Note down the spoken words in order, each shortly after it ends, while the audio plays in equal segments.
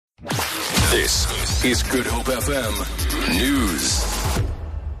This is Good Hope FM News.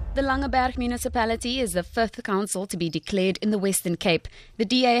 The Langeberg municipality is the fifth council to be declared in the Western Cape. The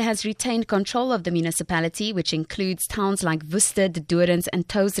DA has retained control of the municipality, which includes towns like Worcester, De Dorens and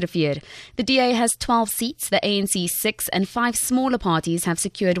Touwsrivier. The DA has 12 seats, the ANC 6, and 5 smaller parties have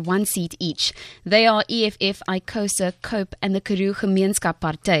secured 1 seat each. They are EFF, ICOSA, COPE and the Karoo Gemeenskap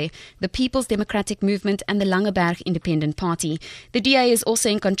Partij, the People's Democratic Movement and the Langeberg Independent Party. The DA is also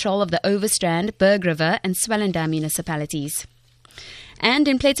in control of the Overstrand, Berg River and Swellendam municipalities. And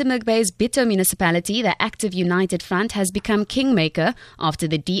in Plettenberg Bay's Bitto municipality, the Active United Front has become kingmaker after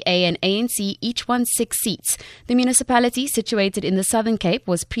the DA and ANC each won 6 seats. The municipality, situated in the Southern Cape,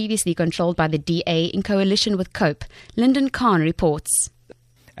 was previously controlled by the DA in coalition with COPE. Lyndon Khan reports.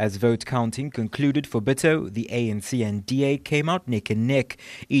 As vote counting concluded for Bitto, the ANC and DA came out neck and neck,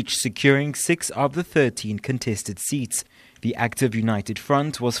 each securing 6 of the 13 contested seats. The Active United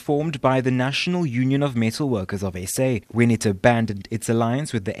Front was formed by the National Union of Metal Workers of SA when it abandoned its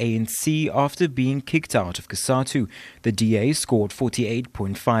alliance with the ANC after being kicked out of COSATU. The DA scored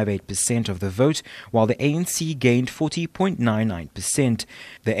 48.58% of the vote, while the ANC gained 40.99%.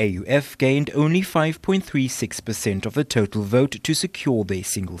 The AUF gained only 5.36% of the total vote to secure their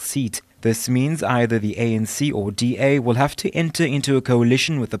single seat. This means either the ANC or DA will have to enter into a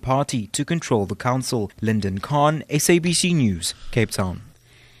coalition with the party to control the council. Lyndon Khan, SABC News, Cape Town.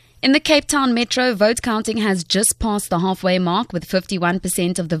 In the Cape Town Metro, vote counting has just passed the halfway mark with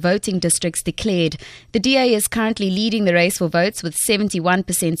 51% of the voting districts declared. The DA is currently leading the race for votes with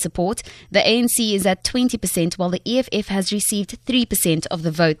 71% support. The ANC is at 20%, while the EFF has received 3% of the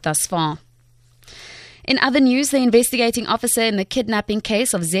vote thus far. In other news, the investigating officer in the kidnapping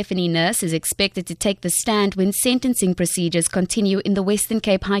case of Zephany Nurse is expected to take the stand when sentencing procedures continue in the Western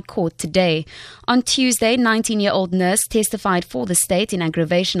Cape High Court today. On Tuesday, 19-year-old Nurse testified for the state in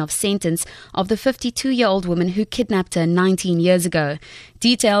aggravation of sentence of the 52-year-old woman who kidnapped her 19 years ago.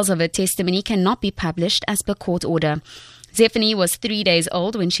 Details of her testimony cannot be published as per court order. Zephany was 3 days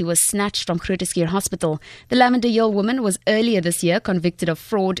old when she was snatched from Groote Schuur Hospital. The Lavender Hill woman was earlier this year convicted of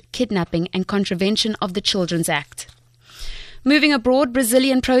fraud, kidnapping and contravention of the Children's Act. Moving abroad,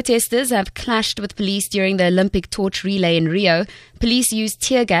 Brazilian protesters have clashed with police during the Olympic torch relay in Rio. Police used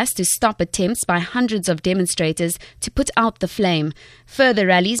tear gas to stop attempts by hundreds of demonstrators to put out the flame. Further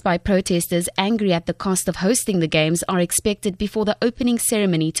rallies by protesters angry at the cost of hosting the games are expected before the opening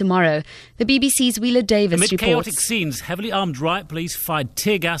ceremony tomorrow. The BBC's Wheeler Davis reports. Amid chaotic scenes, heavily armed riot police fired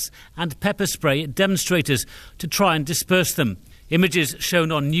tear gas and pepper spray at demonstrators to try and disperse them. Images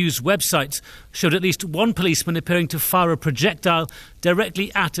shown on news websites showed at least one policeman appearing to fire a projectile directly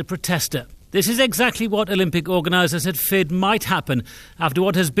at a protester. This is exactly what Olympic organisers had feared might happen after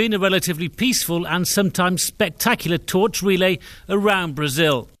what has been a relatively peaceful and sometimes spectacular torch relay around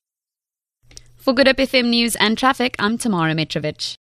Brazil. For Good Hope FM News and Traffic, I'm Tamara Mitrovic.